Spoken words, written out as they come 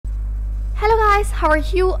guys, how are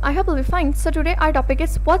you? I hope you'll be fine. So today our topic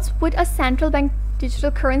is what would a central bank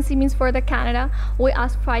digital currency means for the Canada. We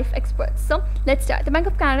asked 5 experts. So let's start. The Bank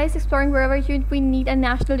of Canada is exploring wherever we need a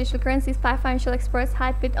national digital currency. 5 financial experts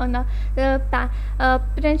had bit on the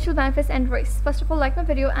potential benefits and risks. First of all, like my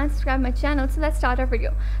video and subscribe my channel. So let's start our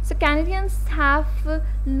video. So Canadians have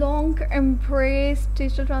long embraced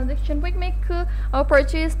digital transaction. We make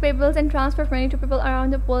purchase, pay bills and transfer money to people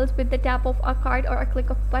around the world with the tap of a card or a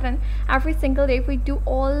click of button. Every single day we do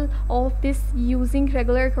all of this using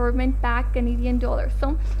regular government-backed Canadian dollars.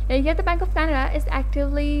 So yet the Bank of Canada is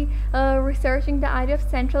actively researching the idea of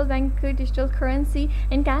central bank digital currency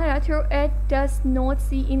in Canada, though it does not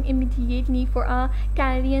see an immediate need for a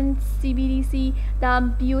Canadian CBDC, the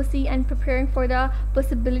BOC, and preparing for the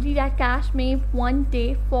possibility that cash may one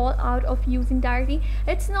day fall out of use entirely.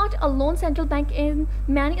 It's not alone. Central bank in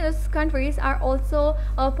many other countries are also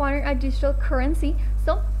pondering a digital currency.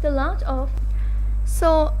 So the launch of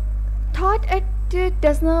thought it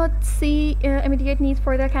does not see immediate needs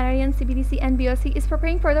for the Canadian CBDC and BOC is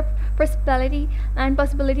preparing for the possibility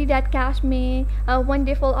that cash may one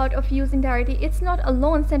day fall out of use entirety. It's not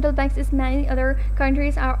alone. Central banks in many other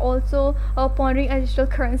countries are also pondering a digital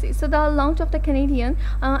currency. So the launch of the Canadian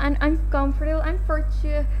and uncomfortable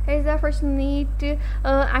is a fortunate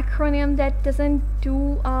acronym that doesn't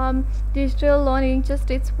do digital learning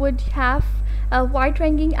justice. Would have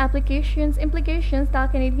wide-ranging implications. The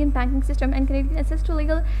Canadian banking system and Canadian access to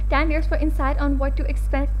legal tenders for insight on what to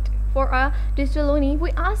expect for a digital loan. We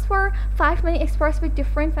asked for 5 many experts with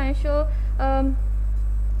different financial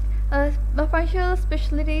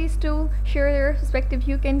specialties to share their perspective.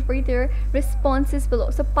 You can read their responses below.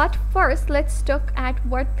 So, but first, let's look at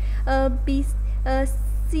what CBDCs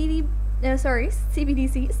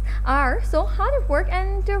are. So how they work,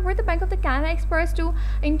 and we're the Bank of the Canada experts to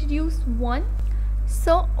introduce one.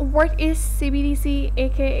 So what is CBDC,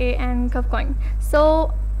 aka and GovCoin?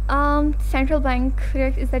 So central bank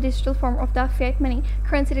is the digital form of the fiat money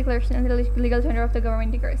currency declaration and the legal tender of the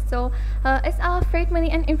government declares. So it's a fiat money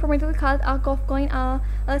and informally called a GovCoin. A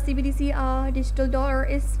CBDC, a digital dollar,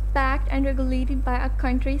 is backed and regulated by a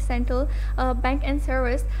country's central bank and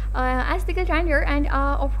service as legal tender and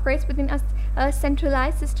operates within a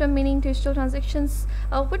centralized system, meaning digital transactions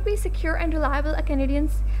would be secure and reliable.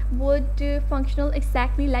 Canadians would functional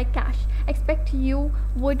exactly like cash. Expect you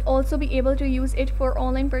would also be able to use it for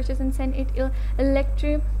online purchase and send it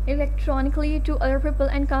electronically to other people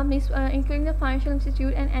and companies, including the financial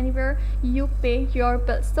institute and anywhere you pay your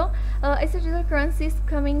bills. So it's a digital currency is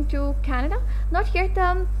coming to Canada. Not yet.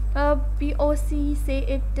 BOC say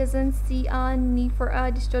it doesn't see a need for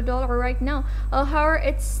a digital dollar right now. However,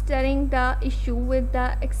 it's studying the issue with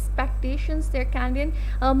the expectations their Canadian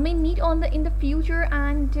may need in the future,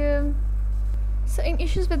 and so in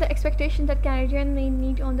issues with the expectation that Canadian may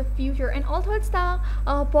need on the future. And although it's the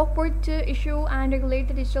backward to issue and regulate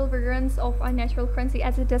the digital variants of a natural currency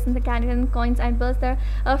as it does in the Canadian coins and bills, the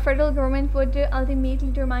federal government would ultimately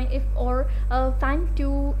determine if or when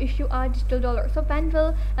to issue a digital dollar. So when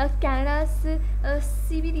will Canada's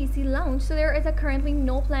CBDC launch? So there is currently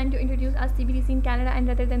no plan to introduce a CBDC in Canada, and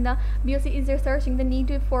rather than the BOC is researching the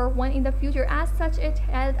need for one in the future. As such, it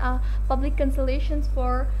held public consultations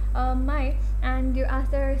for May, and you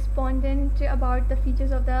asked the respondent about the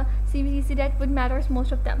features of the CBDC that would matter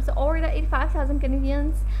most of them. So over the 85,000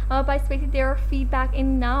 Canadians participated their feedback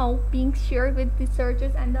in now being shared with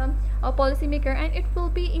researchers and the policymaker, and it will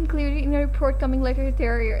be included in a report coming later this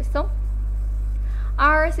year. So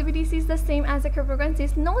are CBDCs the same as the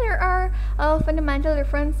cryptocurrencies? No, there are fundamental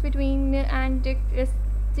difference between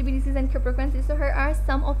CBDCs and cryptocurrencies. So here are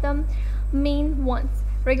some of the main ones: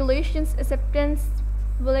 regulations, acceptance,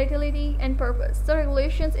 volatility, and purpose. So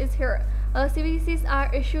regulations is here. CBDCs are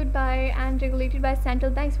issued by and regulated by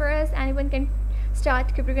central banks, whereas anyone can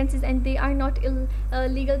start cryptocurrencies, and they are not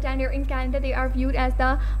legal tender in Canada. They are viewed as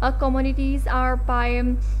the commodities are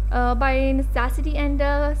by necessity and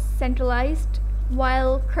centralized,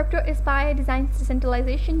 while crypto is by design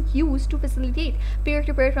decentralization used to facilitate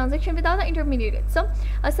peer-to-peer transaction without the intermediary. So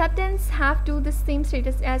acceptance have to the same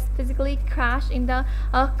status as physically cash in the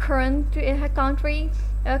current country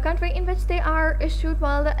in which they are issued,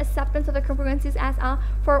 while the acceptance of the cryptocurrencies as a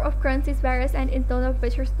form of currencies varies, and in terms of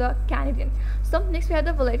which is the Canadian. So next we have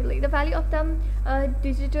the volatility. The value of the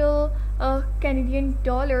digital Canadian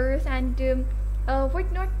dollars and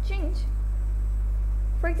would not change.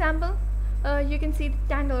 For example, you can see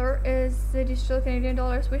 $10 is the digital Canadian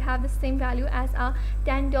dollars would have the same value as a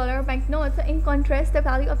 $10 banknote. So in contrast, the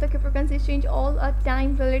value of the cryptocurrencies change all the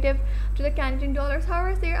time relative to the Canadian dollars.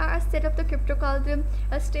 However, there are a set of the crypto called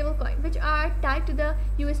a stable coin, which are tied to the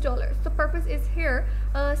US dollar. So purpose is here,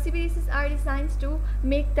 CBDCs are designed to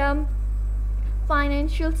make them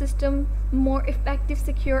financial system more effective,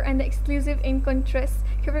 secure, and exclusive. In contrast,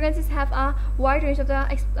 cryptocurrencies have a wide range of the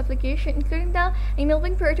application, including the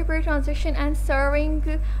enabling peer-to-peer transaction and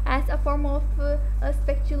serving as a form of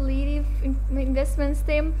speculative investments.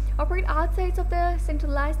 They operate outside of the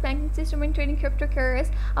centralized banking system, and trading crypto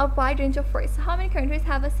carries a wide range of risks. How many countries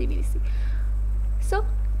have a CBDC? So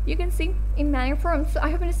you can see in many forms. So I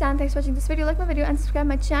hope you understand. Thanks for watching this video. Like my video and subscribe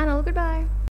my channel. Goodbye.